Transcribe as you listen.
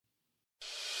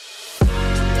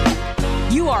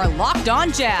You are Locked On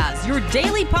Jazz, your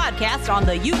daily podcast on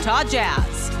the Utah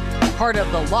Jazz. Part of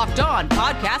the Locked On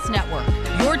Podcast Network,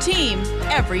 your team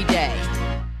every day.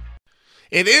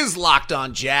 It is Locked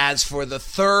On Jazz for the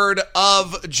 3rd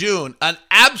of June. An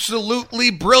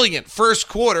absolutely brilliant first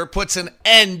quarter puts an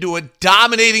end to a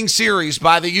dominating series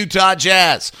by the Utah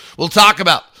Jazz. We'll talk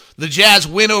about the Jazz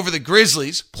win over the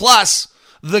Grizzlies, plus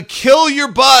the kill your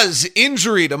buzz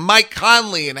injury to Mike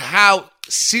Conley and how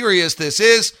serious this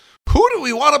is. Who do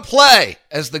we want to play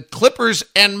as the Clippers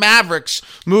and Mavericks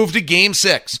move to Game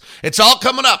 6? It's all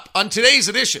coming up on today's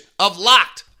edition of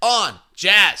Locked On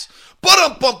Jazz.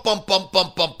 Pow,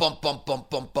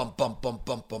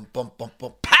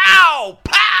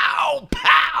 pow,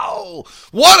 pow.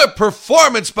 What a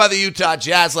performance by the Utah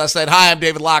Jazz last night. Hi, I'm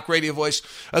David Locke, radio voice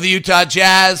of the Utah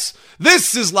Jazz.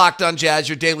 This is Locked On Jazz,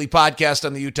 your daily podcast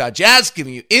on the Utah Jazz,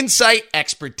 giving you insight,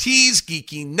 expertise,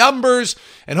 geeky numbers,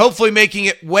 and hopefully making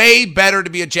it way better to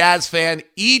be a Jazz fan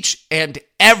each and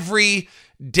every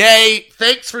day.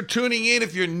 Thanks for tuning in.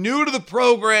 If you're new to the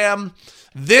program,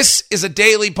 this is a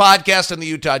daily podcast on the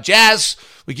Utah Jazz.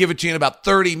 We give it to you in about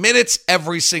 30 minutes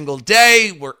every single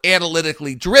day. We're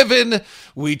analytically driven.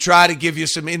 We try to give you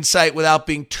some insight without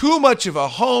being too much of a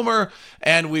homer,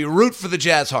 and we root for the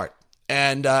Jazz heart.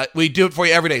 And we do it for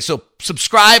you every day. So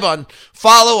subscribe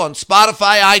follow on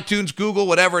Spotify, iTunes, Google,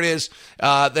 whatever it is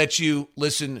that you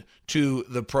listen to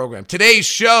the program. Today's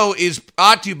show is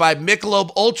brought to you by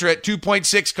Michelob Ultra at 2.6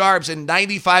 carbs and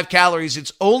 95 calories.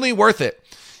 It's only worth it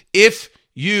if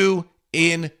you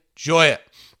enjoy it.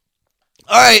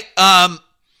 All right. That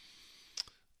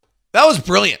was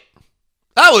brilliant.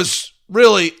 That was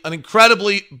really an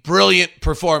incredibly brilliant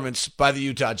performance by the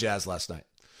Utah Jazz last night.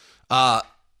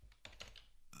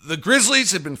 The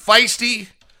Grizzlies had been feisty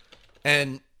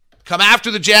and come after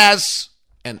the Jazz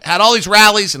and had all these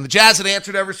rallies, and the Jazz had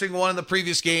answered every single one in the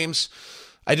previous games.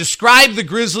 I described the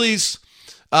Grizzlies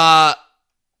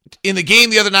in the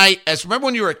game the other night as, remember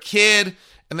when you were a kid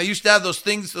and they used to have those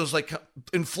things, those like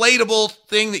inflatable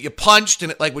thing that you punched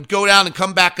and it like would go down and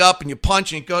come back up, and you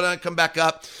punch and you go down and come back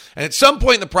up. And at some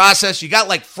point in the process, you got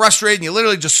like frustrated and you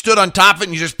literally just stood on top of it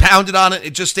and you just pounded on it.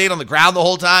 It just stayed on the ground the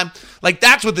whole time. Like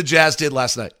that's what the Jazz did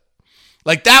last night.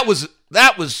 Like that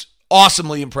was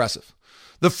awesomely impressive.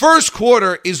 The first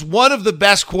quarter is one of the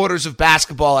best quarters of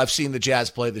basketball I've seen the Jazz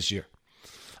play this year.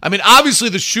 I mean, obviously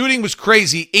the shooting was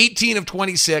crazy. 18 of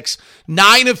 26,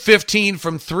 9 of 15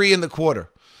 from 3 in the quarter.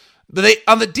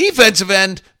 On the defensive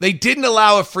end, they didn't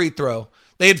allow a free throw.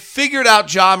 They had figured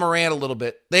out Ja Morant a little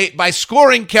bit. They, by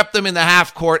scoring, kept them in the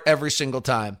half court every single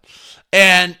time.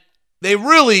 And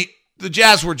the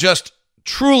Jazz were just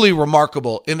truly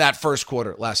remarkable in that first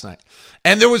quarter last night.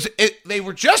 And they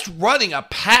were just running a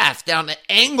path down the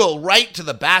angle right to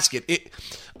the basket.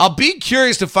 I'll be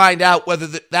curious to find out whether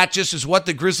that just is what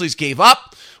the Grizzlies gave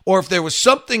up, or if there was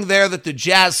something there that the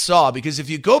Jazz saw. Because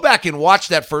if you go back and watch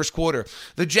that first quarter,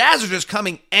 the Jazz are just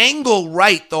coming angle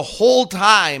right the whole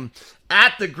time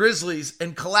at the Grizzlies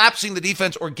and collapsing the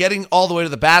defense or getting all the way to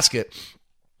the basket.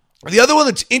 The other one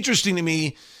that's interesting to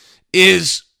me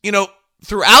is,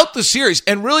 throughout the series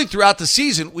and really throughout the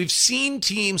season, we've seen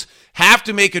teams have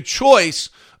to make a choice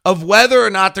of whether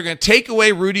or not they're going to take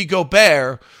away Rudy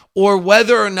Gobert or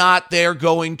whether or not they're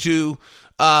going to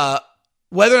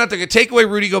take away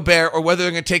Rudy Gobert or whether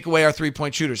they're going to take away our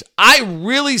three-point shooters. I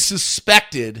really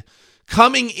suspected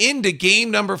coming into game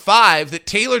number 5 that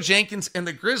Taylor Jenkins and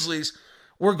the Grizzlies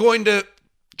were going to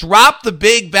drop the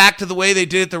big back to the way they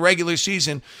did at the regular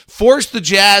season, force the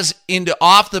Jazz into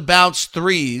off-the-bounce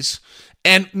threes,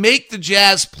 and make the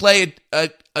Jazz play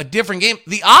a different game.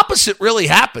 The opposite really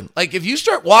happened. Like, if you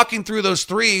start walking through those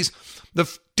threes,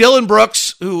 Dylan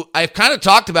Brooks, who I've kind of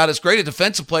talked about as great a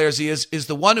defensive player as he is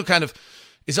the one who kind of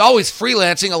is always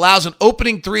freelancing, allows an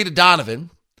opening 3 to Donovan.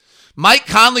 Mike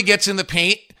Conley gets in the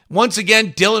paint. Once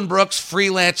again, Dylan Brooks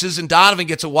freelances and Donovan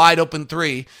gets a wide open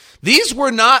 3. These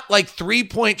were not like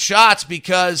 3-point shots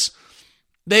because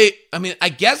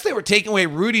I guess they were taking away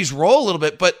Rudy's role a little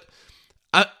bit, but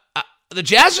the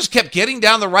Jazz just kept getting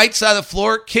down the right side of the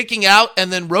floor, kicking out,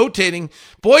 and then rotating.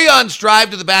 Bojan's drive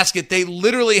to the basket, they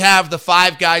literally have the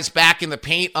 5 guys back in the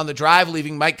paint on the drive,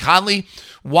 leaving Mike Conley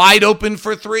wide open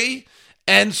for 3.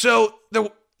 And so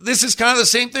this is kind of the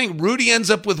same thing. Rudy ends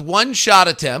up with 1 shot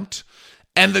attempt,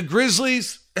 and the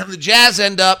Grizzlies and the Jazz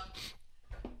end up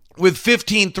with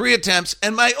 15 3 attempts.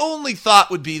 And my only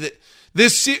thought would be that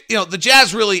the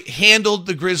Jazz really handled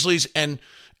the Grizzlies and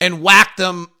whacked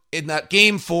them in that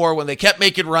game 4 when they kept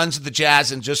making runs at the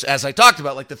Jazz, and just as I talked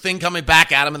about, like the thing coming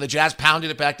back at them and the Jazz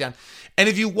pounded it back down. And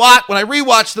if you when I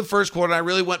rewatched the first quarter, and I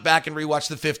really went back and rewatched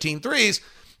the 15 threes,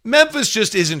 Memphis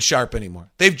just isn't sharp anymore.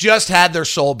 They've just had their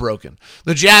soul broken.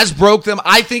 The Jazz broke them,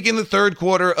 I think, in the third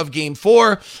quarter of Game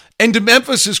 4. And to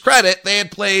Memphis's credit, they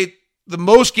had played the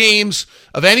most games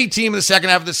of any team in the second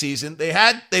half of the season.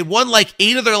 They won like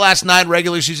 8 of their last 9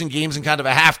 regular season games in kind of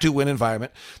a have-to-win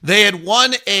environment. They had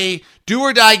won a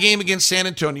do-or-die game against San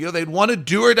Antonio. They'd won a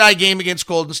do-or-die game against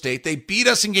Golden State. They beat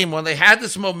us in Game 1. They had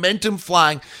this momentum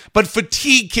flying, but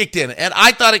fatigue kicked in. And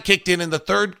I thought it kicked in the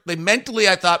third. They mentally,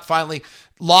 I thought, finally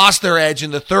lost their edge in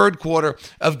the third quarter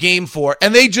of Game 4,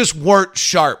 and they just weren't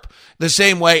sharp the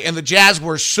same way. And the Jazz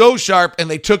were so sharp, and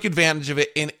they took advantage of it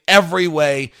in every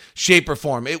way, shape, or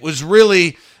form. It was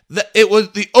really,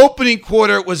 the opening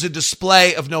quarter was a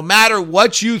display of no matter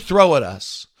what you throw at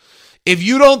us, if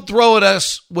you don't throw at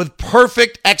us with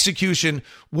perfect execution,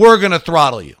 we're going to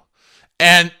throttle you.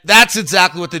 And that's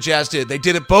exactly what the Jazz did. They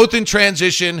did it both in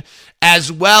transition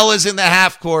as well as in the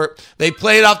half court. They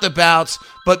played off the bounce,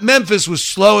 but Memphis was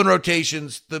slow in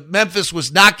rotations. Memphis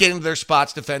was not getting to their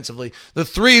spots defensively. The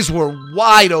threes were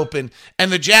wide open,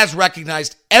 and the Jazz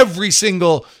recognized every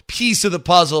single piece of the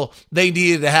puzzle they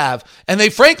needed to have. And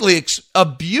they frankly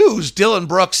abused Dillon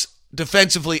Brooks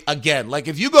defensively again. Like,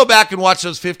 if you go back and watch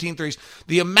those 15 threes,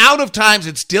 the amount of times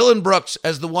it's Dillon Brooks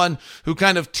as the one who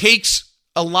kind of takes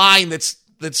a line that's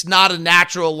not a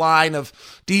natural line of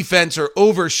defense or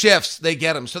over shifts, they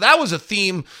get him. So that was a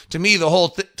theme to me the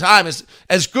whole time.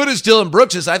 As good as Dillon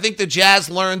Brooks is, I think the Jazz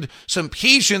learned some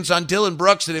patience on Dillon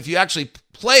Brooks, that if you actually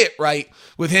play it right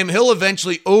with him, he'll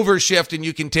eventually overshift and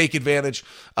you can take advantage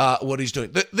what he's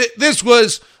doing. This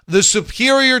was the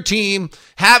superior team,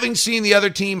 having seen the other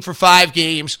team for 5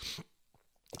 games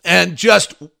and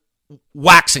just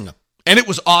waxing them. And it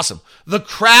was awesome. The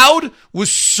crowd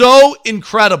was so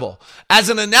incredible. As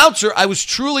an announcer, I was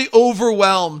truly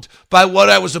overwhelmed by what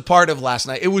I was a part of last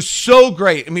night. It was so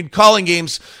great. I mean, calling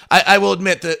games, I will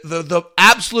admit the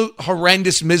absolute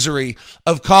horrendous misery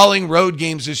of calling road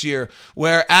games this year,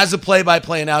 where as a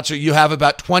play-by-play announcer, you have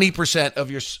about 20% of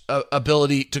your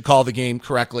ability to call the game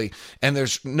correctly, and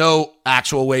there's no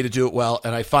actual way to do it well,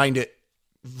 and I find it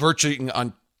virtually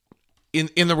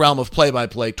in the realm of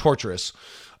play-by-play torturous.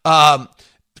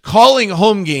 Calling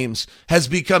home games has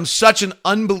become such an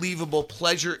unbelievable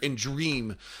pleasure and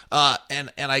dream.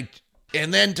 And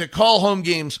then to call home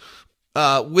games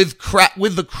with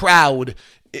the crowd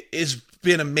is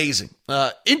been amazing.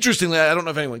 Interestingly, I don't know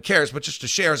if anyone cares, but just to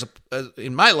share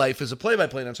in my life as a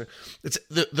play-by-play announcer, it's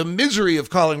the misery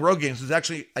of calling road games has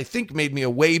actually, I think, made me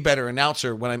a way better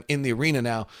announcer when I'm in the arena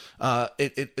now.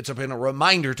 It's been a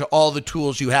reminder to all the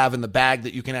tools you have in the bag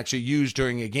that you can actually use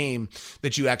during a game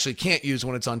that you actually can't use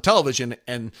when it's on television.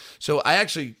 And so I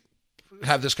actually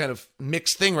have this kind of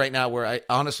mixed thing right now where I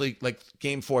honestly, like,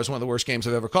 Game 4 is one of the worst games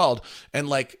I've ever called. And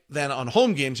like, then on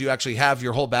home games, you actually have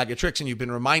your whole bag of tricks, and you've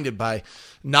been reminded by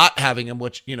not having them,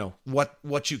 what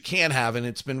you can have. And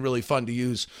it's been really fun to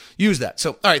use that.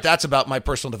 So, all right, that's about my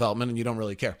personal development, and you don't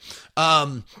really care.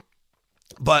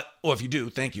 But if you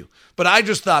do, thank you. But I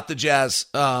just thought the Jazz,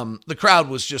 the crowd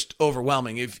was just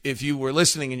overwhelming. If you were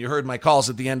listening and you heard my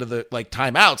calls at the end of the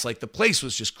timeouts, the place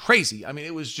was just crazy. I mean,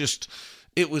 it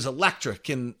was electric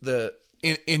in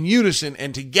unison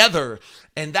and together.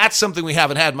 And that's something we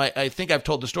haven't had. I think I've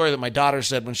told the story that my daughter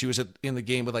said when she was in the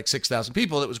game with 6,000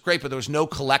 people. It was great, but there was no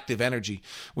collective energy.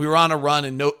 We were on a run,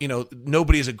 and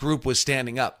nobody as a group was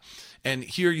standing up. And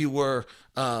here you were.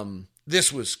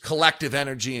 This was collective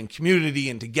energy and community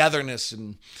and togetherness,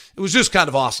 and it was just kind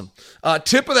of awesome.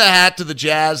 Tip of the hat to the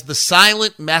Jazz. The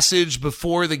silent message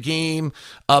before the game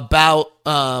about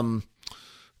fan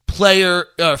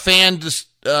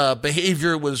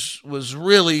behavior was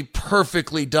really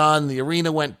perfectly done. The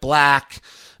arena went black,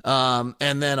 and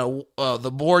then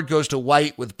the board goes to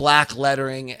white with black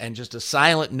lettering, and just a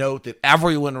silent note that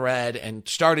everyone read and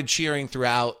started cheering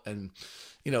throughout. And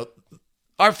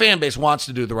our fan base wants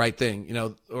to do the right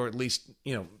thing, or at least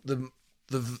the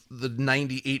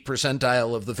 98th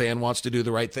percentile of the fan wants to do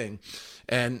the right thing.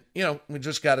 And, we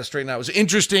just got to straighten out. It was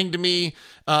interesting to me.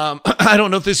 I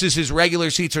don't know if this is his regular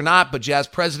seats or not, but Jazz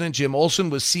president Jim Olsen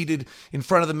was seated in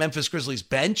front of the Memphis Grizzlies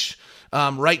bench,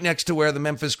 right next to where the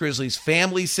Memphis Grizzlies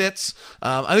family sits.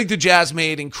 I think the Jazz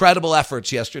made incredible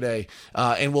efforts yesterday,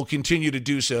 and will continue to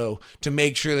do so to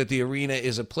make sure that the arena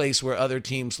is a place where other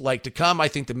teams like to come. I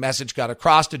think the message got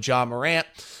across to Ja Morant.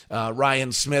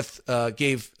 Ryan Smith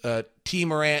gave T.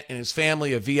 Morant and his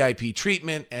family a VIP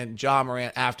treatment, and Ja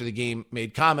Morant after the game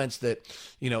made comments that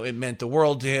it meant the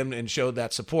world to him and showed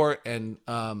that support. And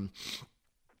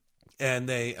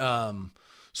they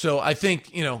so I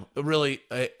think really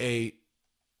a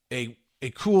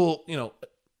cool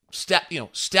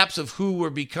steps of who we're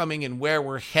becoming and where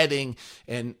we're heading,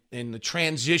 and the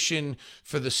transition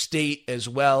for the state as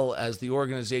well as the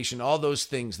organization, all those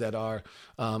things that are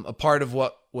a part of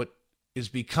what is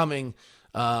becoming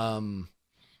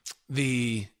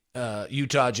the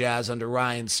Utah Jazz under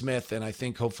Ryan Smith, and I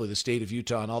think hopefully the state of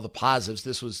Utah, and all the positives.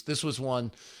 This was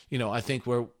one, I think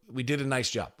where we did a nice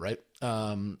job, right?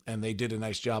 And they did a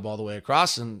nice job all the way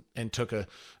across, and took a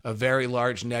very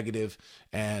large negative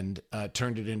and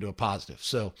turned it into a positive.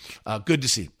 So good to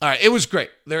see. All right, it was great.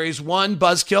 There is one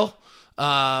buzzkill,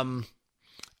 and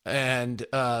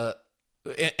by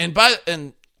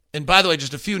the way,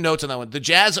 just a few notes on that one. The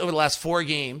Jazz over the last 4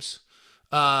 games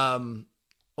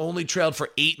only trailed for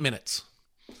 8 minutes.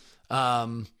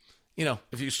 If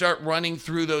you start running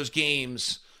through those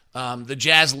games, the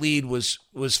Jazz lead was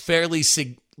fairly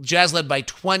Jazz led by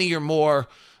 20 or more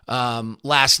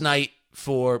last night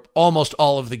for almost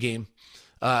all of the game.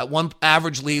 One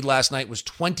average lead last night was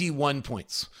 21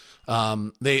 points.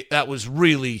 That was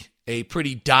really a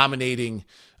pretty dominating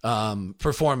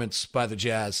performance by the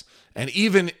Jazz. And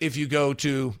even if you go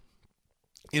to,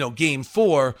 game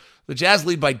 4, the Jazz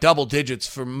lead by double digits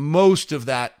for most of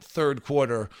that third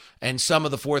quarter, and some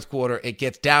of the fourth quarter. It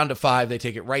gets down to 5. They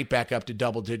take it right back up to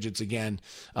double digits again.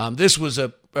 This was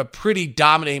a pretty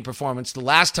dominating performance. The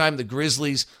last time the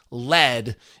Grizzlies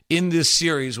led in this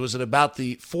series was at about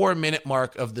the 4-minute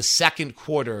mark of the second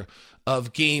quarter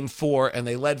of Game 4, and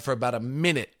they led for about a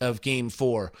minute of Game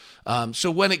 4.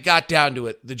 So when it got down to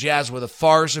it, the Jazz were the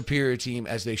far superior team,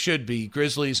 as they should be.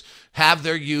 Grizzlies have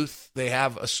their youth. They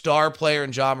have a star player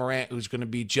in Ja Morant who's going to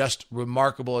be just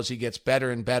remarkable as he gets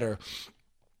better and better.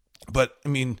 But,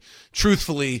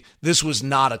 truthfully, this was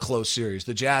not a close series.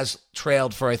 The Jazz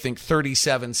trailed for, I think,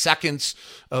 37 seconds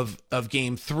of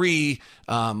Game 3,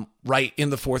 right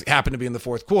in the fourth, happened to be in the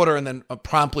fourth quarter, and then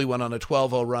promptly went on a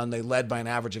 12-0 run. They led by an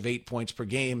average of 8 points per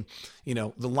game.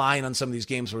 The line on some of these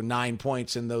games were 9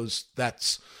 points, and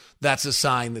that's a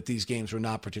sign that these games were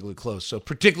not particularly close. So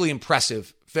particularly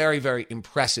impressive, very, very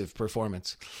impressive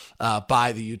performance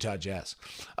by the Utah Jazz.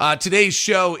 Today's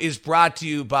show is brought to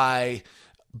you by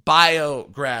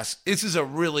Biograss. This is a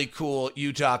really cool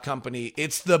Utah company.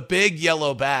 It's the Big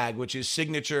Yellow Bag, which is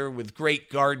signature with great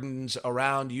gardens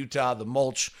around Utah, the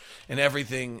mulch and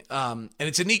everything. And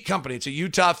it's a neat company. It's a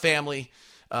Utah family.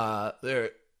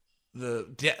 The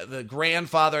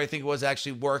grandfather, I think it was,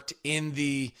 actually worked in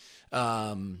the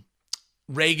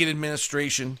Reagan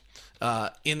administration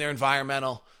in their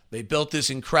environmental. They built this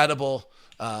incredible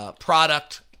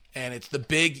product, and it's the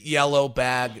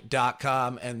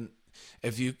bigyellowbag.com. And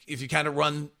if you kind of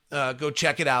run, go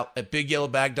check it out at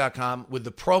bigyellowbag.com with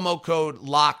the promo code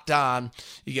Locked On,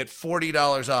 you get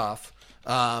 $40 off.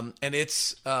 And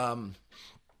it's a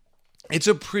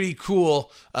pretty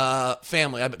cool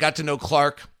family. I got to know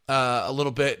Clark a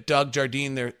little bit, Doug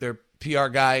Jardine, their PR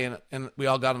guy, and we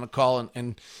all got on a call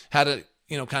and had a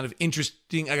kind of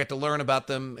interesting. I got to learn about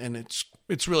them, and it's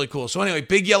really cool. So anyway,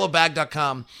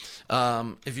 bigyellowbag.com.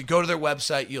 If you go to their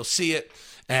website, you'll see it.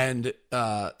 And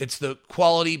it's the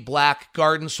quality black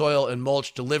garden soil and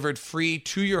mulch delivered free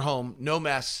to your home. No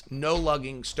mess, no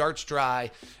lugging, starts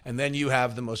dry. And then you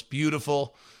have the most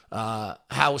beautiful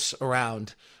house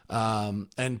around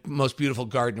and most beautiful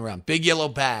garden around.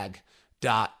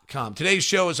 bigyellowbag.com. Today's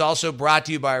show is also brought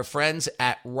to you by our friends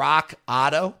at Rock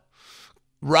Auto.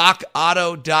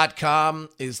 RockAuto.com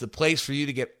is the place for you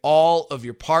to get all of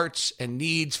your parts and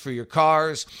needs for your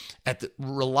cars at the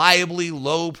reliably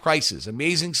low prices.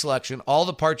 Amazing selection, all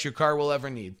the parts your car will ever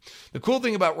need. The cool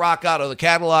thing about Rock Auto, the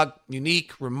catalog,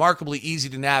 unique, remarkably easy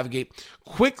to navigate.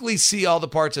 Quickly see all the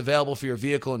parts available for your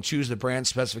vehicle and choose the brand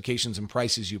specifications and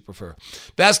prices you prefer.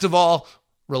 Best of all,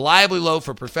 reliably low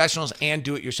for professionals and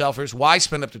do-it-yourselfers. Why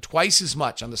spend up to twice as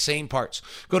much on the same parts?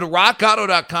 Go to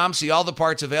rockauto.com, see all the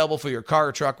parts available for your car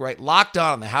or truck, right? Locked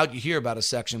On in the How'd You Hear About Us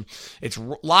section. It's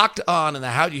Locked On in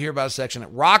the How'd You Hear About Us section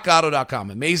at rockauto.com.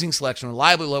 Amazing selection,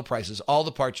 reliably low prices, all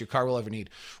the parts your car will ever need.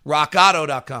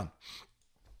 rockauto.com.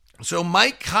 So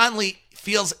Mike Conley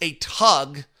feels a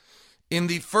tug in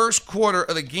the first quarter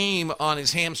of the game on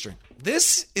his hamstring.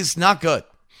 This is not good.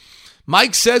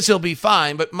 Mike says he'll be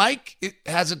fine, but Mike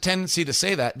has a tendency to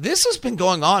say that. This has been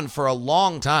going on for a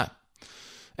long time.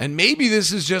 And maybe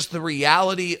this is just the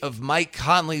reality of Mike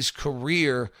Conley's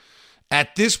career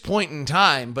at this point in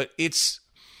time, but it's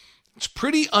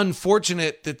pretty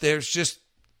unfortunate that there's just,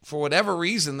 for whatever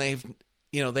reason, they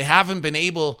haven't been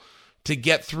able to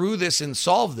get through this and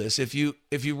solve this. If you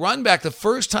run back, the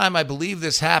first time I believe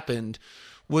this happened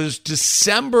was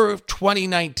December of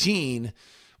 2019.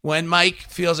 When Mike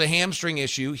feels a hamstring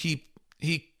issue, he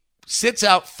sits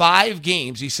out 5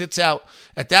 games.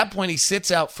 At that point, he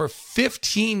sits out for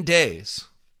 15 days.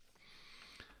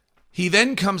 He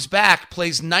then comes back,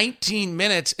 plays 19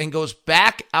 minutes, and goes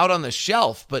back out on the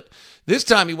shelf. But this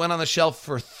time he went on the shelf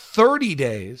for 30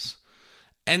 days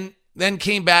and then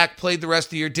came back, played the rest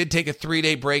of the year, did take a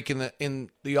 3-day break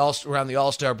around the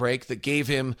All-Star break that gave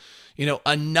him,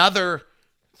 another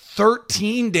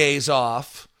 13 days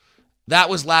off. That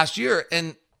was last year.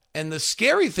 And the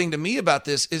scary thing to me about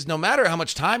this is no matter how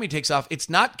much time he takes off, it's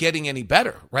not getting any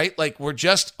better, right? Like we're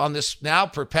just on this now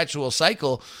perpetual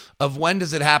cycle of when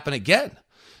does it happen again?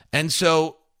 And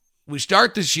so we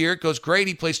start this year, it goes great.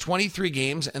 He plays 23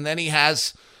 games, and then he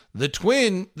has the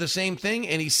twin, the same thing,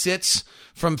 and he sits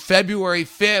from February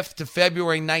 5th to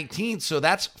February 19th. So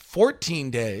that's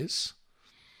 14 days.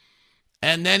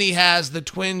 And then he has the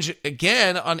twinge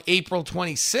again on April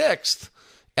 26th.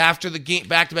 After the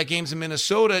back-to-back games in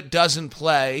Minnesota, doesn't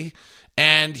play,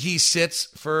 and he sits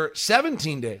for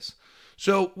 17 days.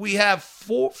 So we have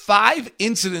 5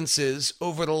 incidences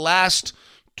over the last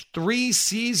 3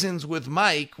 seasons with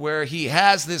Mike where he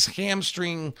has this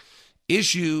hamstring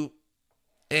issue,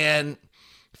 and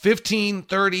 15,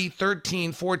 30,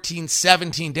 13, 14,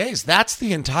 17 days. That's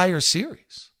the entire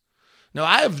series. Now,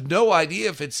 I have no idea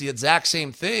if it's the exact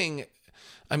same thing.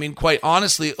 I mean, quite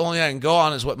honestly, only I can go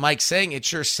on is what Mike's saying. It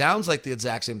sure sounds like the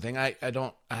exact same thing. I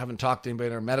haven't talked to anybody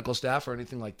in our medical staff or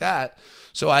anything like that.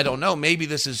 So I don't know. Maybe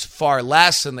this is far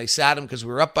less and they sat him because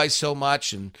we were up by so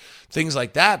much and things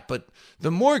like that. But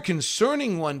the more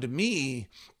concerning one to me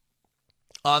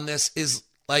on this is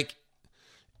like,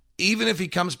 even if he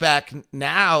comes back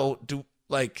now,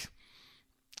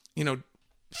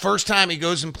 first time he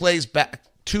goes and plays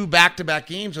 2 back-to-back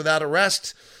games without a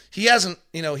rest, he hasn't,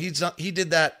 he did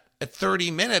that at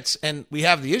 30 minutes and we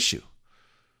have the issue.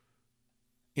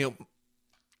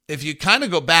 If you kind of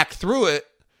go back through it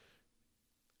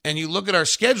and you look at our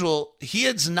schedule, he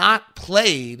has not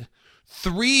played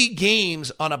 3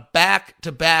 games on a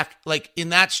back-to-back, like in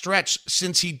that stretch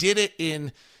since he did it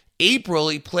in April.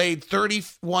 He played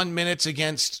 31 minutes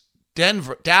against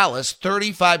Dallas,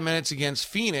 35 minutes against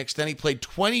Phoenix. Then he played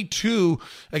 22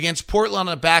 against Portland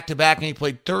on a back-to-back, and he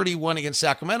played 31 against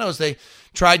Sacramento as they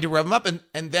tried to rev him up.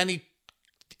 And then he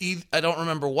I don't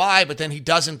remember why, but then he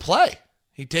doesn't play.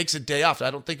 He takes a day off.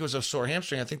 I don't think it was a sore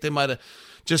hamstring. I think they might have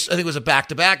I think it was a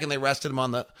back-to-back, and they rested him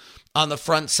on the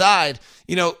front side.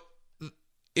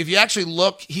 If you actually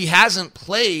look, he hasn't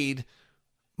played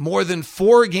more than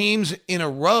 4 games in a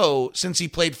row since he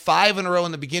played 5 in a row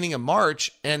in the beginning of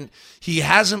March, and he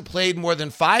hasn't played more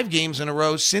than 5 games in a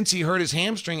row since he hurt his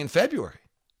hamstring in February.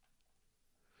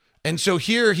 And so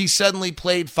here he suddenly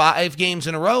played 5 games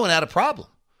in a row and had a problem.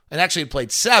 And actually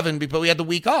played 7, but we had the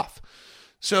week off.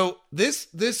 So this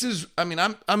is, I mean, I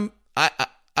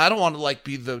don't want to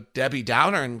be the Debbie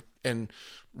Downer and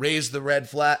raise the red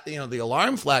flag, the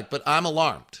alarm flag, but I'm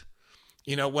alarmed.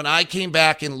 When I came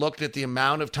back and looked at the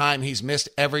amount of time he's missed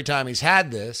every time he's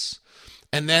had this,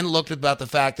 and then looked about the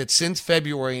fact that since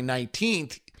February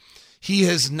 19th, he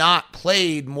has not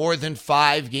played more than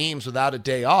 5 games without a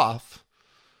day off,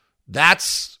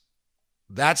 that's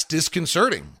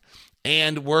disconcerting.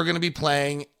 And we're going to be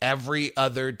playing every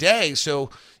other day. So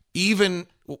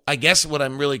I guess what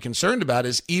I'm really concerned about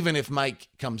is even if Mike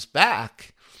comes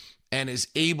back and is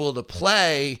able to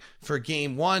play for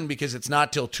game 1 because it's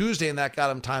not till Tuesday and that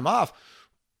got him time off,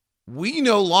 we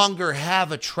no longer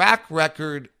have a track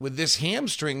record with this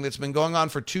hamstring that's been going on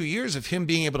for 2 years of him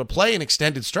being able to play an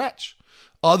extended stretch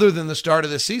other than the start of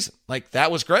this season.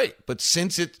 That was great. But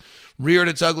since it reared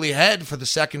its ugly head for the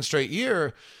second straight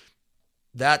year,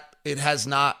 that it has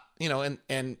not,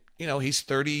 he's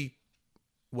 30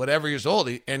 whatever years old,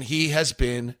 and he has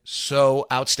been so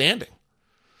outstanding.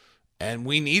 And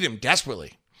we need him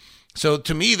desperately. So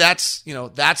to me, that's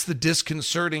the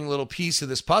disconcerting little piece of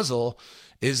this puzzle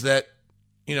is that,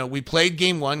 we played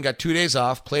game 1, got 2 days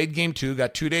off, played game 2,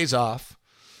 got 2 days off,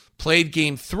 played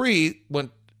game 3,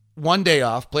 went 1 day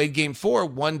off, played game 4,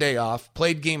 1 day off,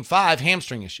 played game 5,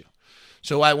 hamstring issue.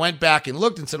 So I went back and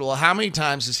looked and said, well, how many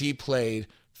times has he played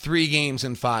 3 games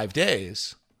in 5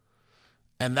 days?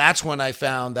 And that's when I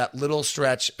found that little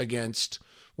stretch against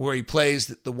where he plays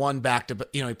the one back-to-back,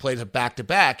 he played a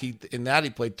back-to-back. He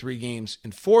played 3 games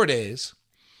in 4 days.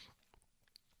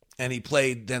 And he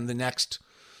played then the next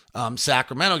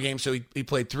Sacramento game. So he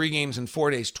played 3 games in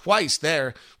 4 days twice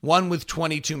there, one with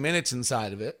 22 minutes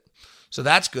inside of it. So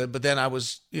that's good. But then I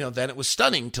was, then it was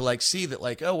stunning to see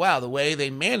that oh, wow, the way they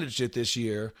managed it this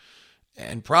year,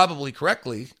 and probably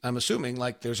correctly, I'm assuming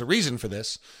there's a reason for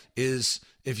this, is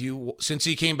since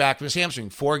he came back from his hamstring,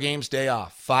 4 games, day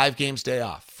off, 5 games, day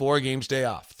off, 4 games, day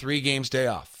off, 3 games, day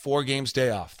off, 4 games, day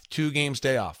off, 2 games,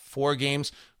 day off, 4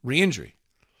 games, re-injury.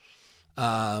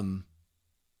 And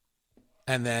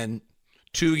then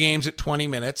 2 games at 20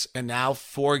 minutes, and now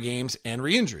 4 games and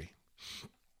re-injury.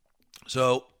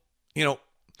 So, do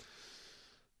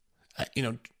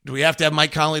we have to have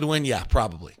Mike Conley to win? Yeah,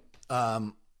 probably.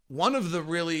 One of the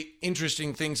really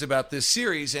interesting things about this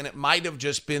series, and it might have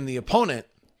just been the opponent,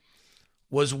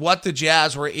 was what the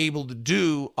Jazz were able to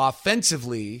do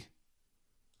offensively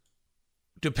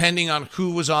depending on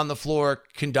who was on the floor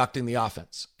conducting the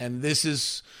offense. And this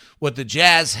is what the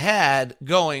Jazz had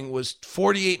going, was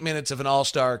 48 minutes of an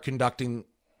all-star conducting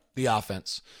the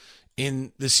offense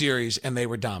in the series, and they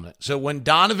were dominant. So when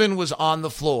Donovan was on the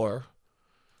floor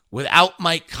without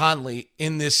Mike Conley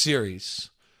in this series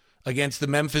against the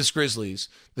Memphis Grizzlies,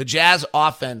 the Jazz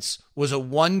offense was a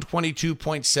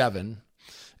 122.7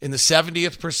 in the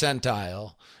 70th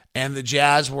percentile, and the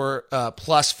Jazz were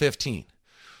plus 15.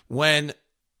 When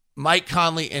Mike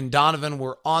Conley and Donovan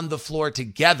were on the floor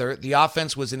together, the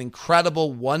offense was an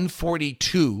incredible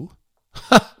 142.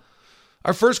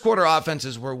 Our first quarter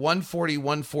offenses were 140,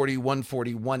 140,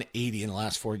 140, 180 in the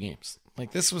last 4 games.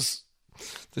 Like, this was,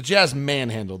 the Jazz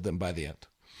manhandled them by the end.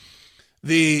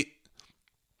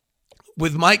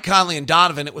 With Mike Conley and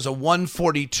Donovan, it was a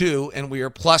 142, and we were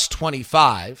plus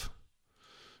 25.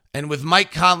 And with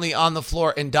Mike Conley on the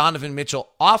floor and Donovan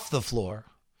Mitchell off the floor,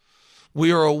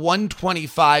 we were a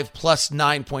 125 plus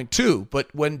 9.2.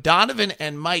 But when Donovan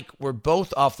and Mike were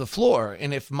both off the floor,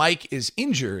 and if Mike is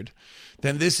injured,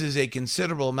 then this is a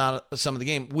considerable amount of some of the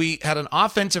game. We had an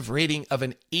offensive rating of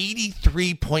an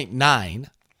 83.9,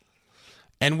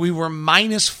 and we were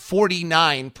minus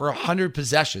 49 per 100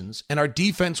 possessions, and our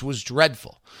defense was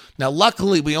dreadful. Now,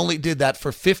 luckily, we only did that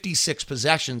for 56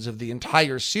 possessions of the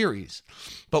entire series,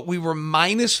 but we were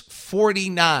minus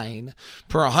 49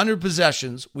 per 100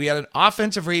 possessions. We had an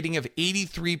offensive rating of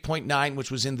 83.9, which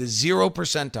was in the 0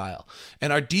 percentile,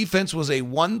 and our defense was a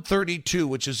 132,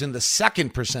 which is in the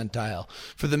 2nd percentile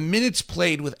for the minutes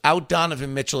played without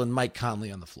Donovan Mitchell and Mike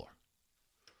Conley on the floor.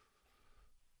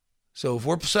 So if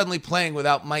we're suddenly playing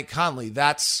without Mike Conley,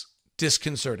 that's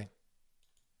disconcerting.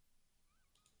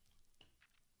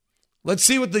 Let's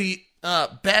see what the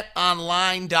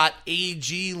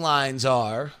betonline.ag lines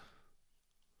are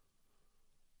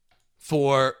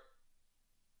for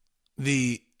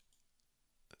the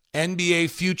NBA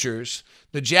futures.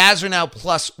 The Jazz are now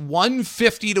plus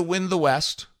 150 to win the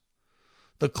West.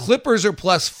 The Clippers are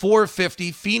plus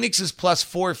 450. Phoenix is plus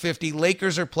 450.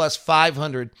 Lakers are plus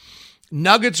 500.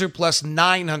 Nuggets are plus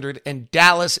 900, and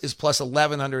Dallas is plus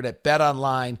 1,100 at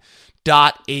betonline.ag.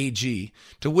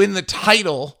 To win the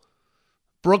title,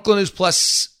 Brooklyn is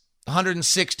plus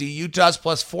 160, Utah's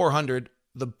plus 400,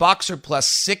 the Bucks are plus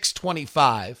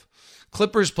 625,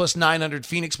 Clippers plus 900,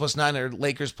 Phoenix plus 900,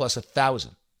 Lakers plus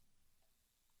 1,000.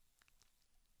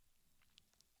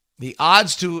 The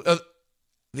odds to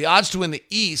win the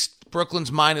East,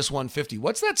 Brooklyn's minus 150.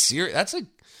 What's that series? That's going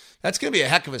to be a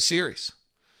heck of a series.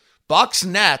 Bucks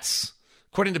Nets,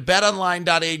 according to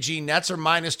betonline.ag, Nets are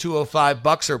minus 205,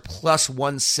 Bucks are plus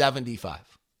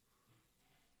 175.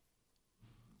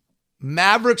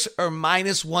 Mavericks are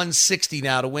minus 160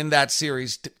 now to win that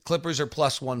series. Clippers are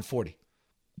plus 140.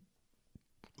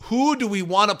 Who do we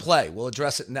want to play? We'll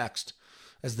address it next.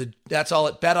 That's all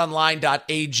at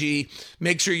betonline.ag.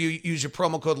 Make sure you use your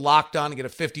promo code LOCKEDON to get a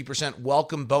 50%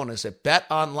 welcome bonus at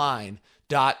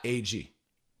betonline.ag.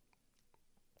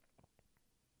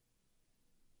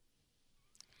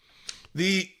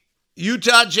 The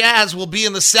Utah Jazz will be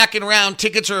in the second round.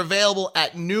 Tickets are available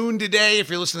at noon today. If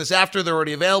you're listening to this after, they're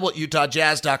already available at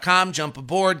utahjazz.com. Jump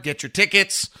aboard, get your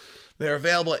tickets. They're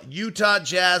available at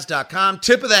utahjazz.com.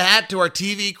 Tip of the hat to our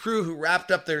TV crew who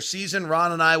wrapped up their season.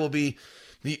 Ron and I will be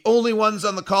the only ones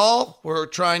on the call. We're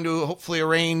trying to hopefully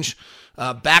arrange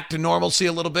back to normalcy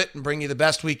a little bit and bring you the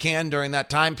best we can during that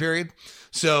time period.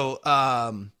 So,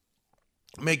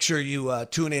 make sure you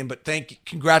tune in. But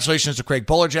congratulations to Craig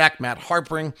Bolerjack, Matt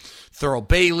Harpring, Thurl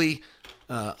Bailey,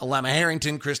 Alema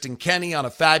Harrington, Kristen Kenny on a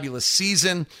fabulous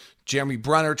season. Jeremy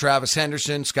Brunner, Travis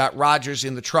Henderson, Scott Rogers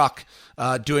in the truck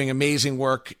doing amazing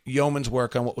work, yeoman's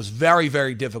work on what was very,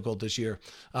 very difficult this year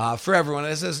for everyone,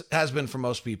 as has been for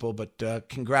most people. But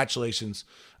congratulations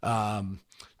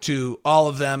to all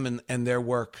of them and their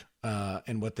work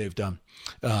and what they've done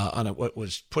on what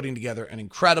was putting together an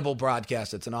incredible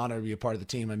broadcast. It's an honor to be a part of the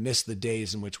team. I miss the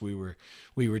days in which we were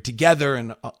together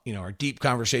and our deep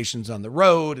conversations on the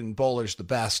road, and Bowler's the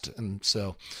best. And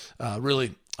so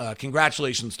really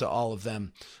congratulations to all of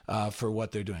them for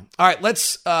what they're doing. All right,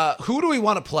 let's who do we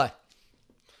want to play?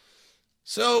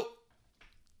 So,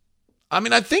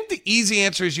 I think the easy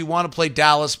answer is you want to play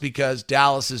Dallas because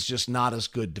Dallas is just not as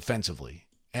good defensively.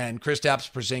 And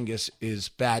Kristaps Porzingis is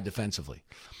bad defensively.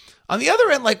 On the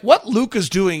other end, what Luka's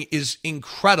doing is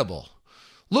incredible.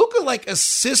 Luka,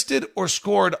 assisted or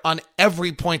scored on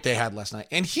every point they had last night.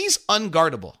 And he's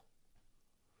unguardable.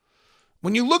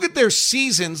 When you look at their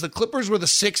seasons, the Clippers were the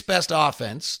 6th best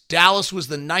offense. Dallas was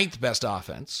the 9th best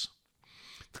offense.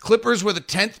 The Clippers were the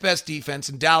 10th best defense,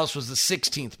 and Dallas was the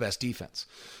 16th best defense.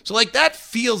 So, that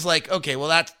feels okay, well,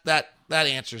 that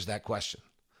answers that question.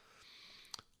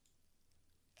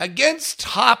 Against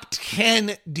top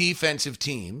 10 defensive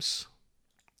teams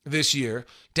this year,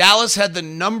 Dallas had the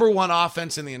number 1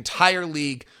 offense in the entire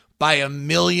league by a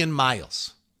million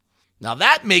miles. Now,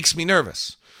 that makes me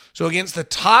nervous. So, against the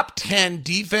top 10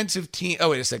 defensive team, oh,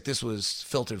 wait a sec, this was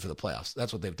filtered for the playoffs.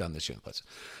 That's what they've done this year in the playoffs.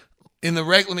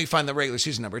 Let me find the regular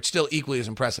season number. It's still equally as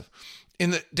impressive.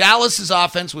 Dallas's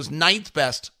offense was 9th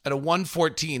best at a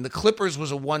 114. The Clippers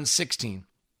was a 116.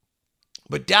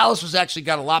 But Dallas was actually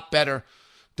got a lot better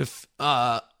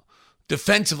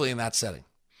defensively in that setting.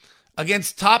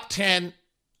 Against top 10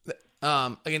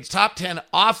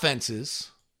 offenses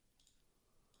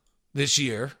this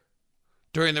year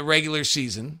during the regular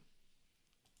season,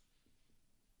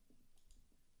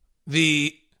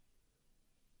 the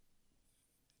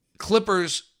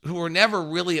Clippers, who were never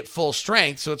really at full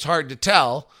strength, so it's hard to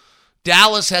tell,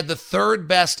 Dallas had the 3rd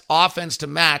best offense to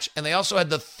match, and they also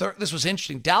had this was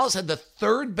interesting, Dallas had the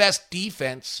 3rd best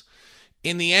defense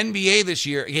in the NBA this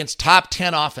year against top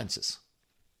 10 offenses.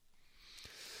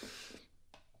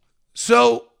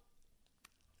 So,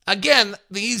 again,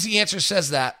 the easy answer says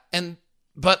that,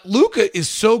 but Luka is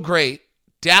so great.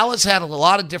 Dallas had a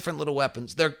lot of different little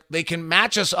weapons. They can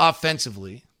match us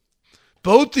offensively.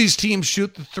 Both these teams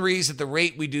shoot the threes at the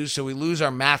rate we do, so we lose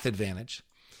our math advantage.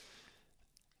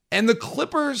 And the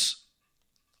Clippers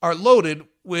are loaded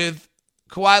with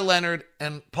Kawhi Leonard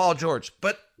and Paul George.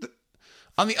 But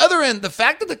on the other end, the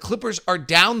fact that the Clippers are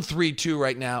down 3-2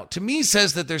 right now, to me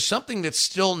says that there's something that's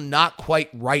still not quite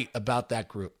right about that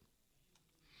group.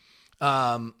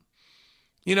 I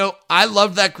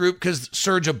love that group because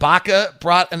Serge Ibaka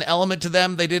brought an element to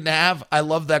them they didn't have. I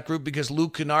love that group because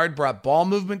Luke Kennard brought ball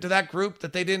movement to that group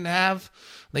that they didn't have.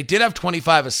 They did have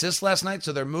 25 assists last night,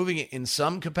 so they're moving it in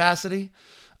some capacity.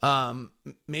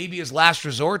 Maybe as last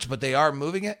resort, but they are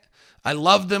moving it. I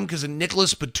love them because of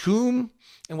Nicholas Batum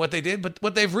and what they did. But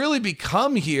what they've really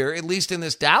become here, at least in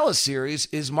this Dallas series,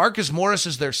 is Marcus Morris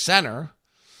as their center,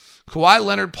 Kawhi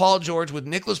Leonard, Paul George with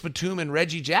Nicholas Batum and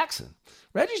Reggie Jackson.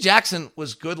 Reggie Jackson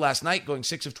was good last night, going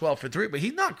 6 of 12 for 3, but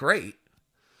he's not great.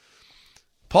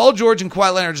 Paul George and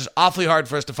Kawhi Leonard are just awfully hard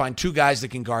for us to find 2 guys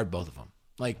that can guard both of them.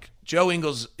 Joe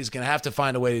Ingles is going to have to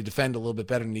find a way to defend a little bit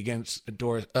better than against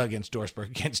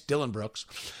Dillon Brooks.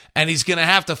 And he's going to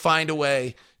have to find a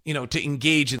way, to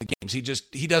engage in the games.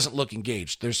 He doesn't look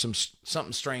engaged. There's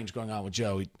something strange going on with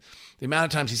Joe. The amount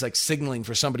of times he's signaling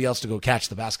for somebody else to go catch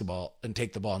the basketball and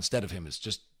take the ball instead of him is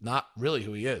just not really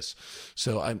who he is.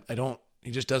 So he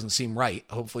just doesn't seem right.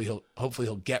 Hopefully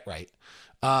he'll get right.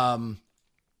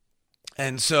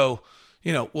 And so,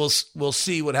 we'll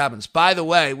see what happens. By the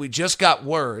way, we just got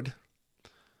word.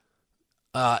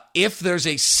 If there's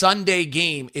a Sunday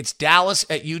game, it's Dallas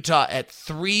at Utah at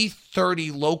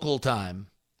 3:30 local time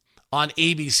on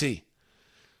ABC.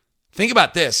 Think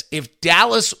about this.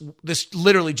 This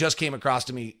literally just came across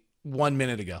to me 1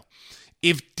 minute ago.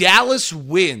 If Dallas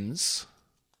wins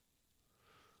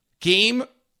Game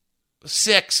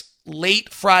 6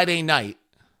 late Friday night,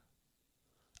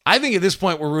 I think at this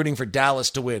point we're rooting for Dallas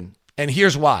to win. And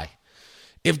here's why.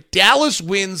 If Dallas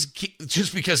wins,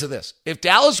 just because of this, if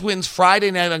Dallas wins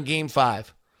Friday night on Game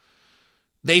 5,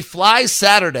 they fly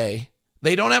Saturday,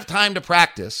 they don't have time to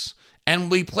practice,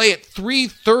 and we play at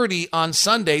 3:30 on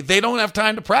Sunday, they don't have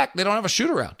time to practice. They don't have a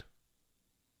shoot-around.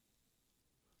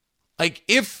 I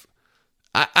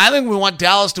think we want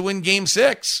Dallas to win Game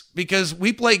 6 because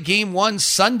we play Game 1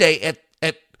 Sunday at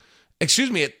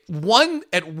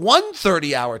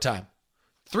 1:30 our time.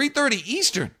 3:30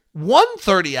 Eastern.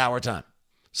 1:30 our time.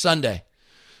 Sunday.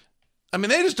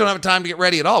 They just don't have time to get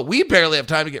ready at all. We barely have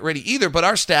time to get ready either, but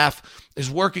our staff is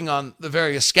working on the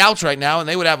various scouts right now, and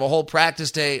they would have a whole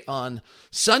practice day on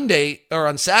Sunday or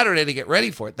on Saturday to get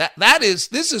ready for it.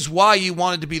 This is why you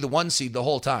wanted to be the 1 seed the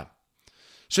whole time.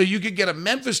 So you could get a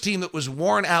Memphis team that was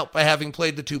worn out by having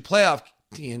played the 2 playoff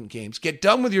games, get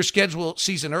done with your schedule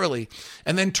season early,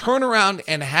 and then turn around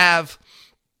and have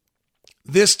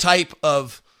this type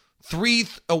of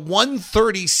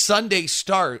 1:30 Sunday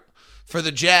start for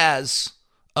the Jazz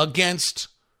against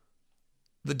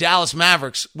the Dallas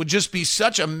Mavericks would just be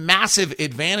such a massive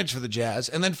advantage for the Jazz.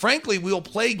 And then, frankly, we'll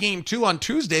play game 2 on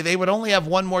Tuesday. They would only have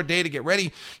one more day to get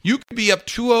ready. You could be up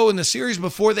 2-0 in the series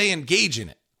before they engage in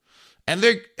it. And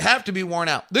they have to be worn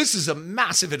out. This is a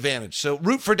massive advantage. So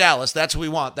root for Dallas. That's what we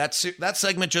want. That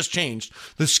segment just changed.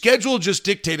 The schedule just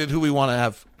dictated who we want to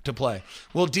have to play.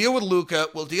 We'll deal with Luka.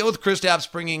 We'll deal with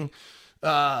Kristaps bringing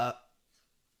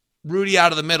Rudy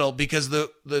out of the middle because the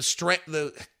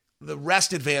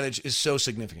rest advantage is so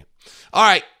significant. All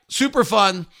right, super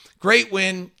fun, great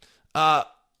win. I'll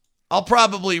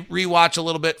probably rewatch a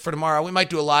little bit for tomorrow. We might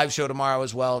do a live show tomorrow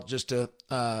as well, just to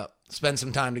spend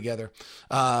some time together.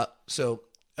 So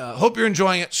hope you're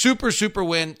enjoying it. Super, super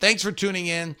win. Thanks for tuning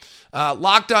in.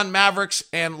 Locked on Mavericks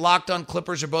and Locked on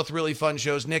Clippers are both really fun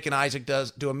shows. Nick and Isaac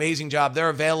do amazing job. They're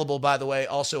available, by the way,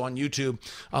 also on YouTube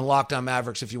on Locked on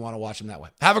Mavericks if you want to watch them that way.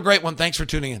 Have a great one. Thanks for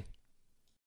tuning in.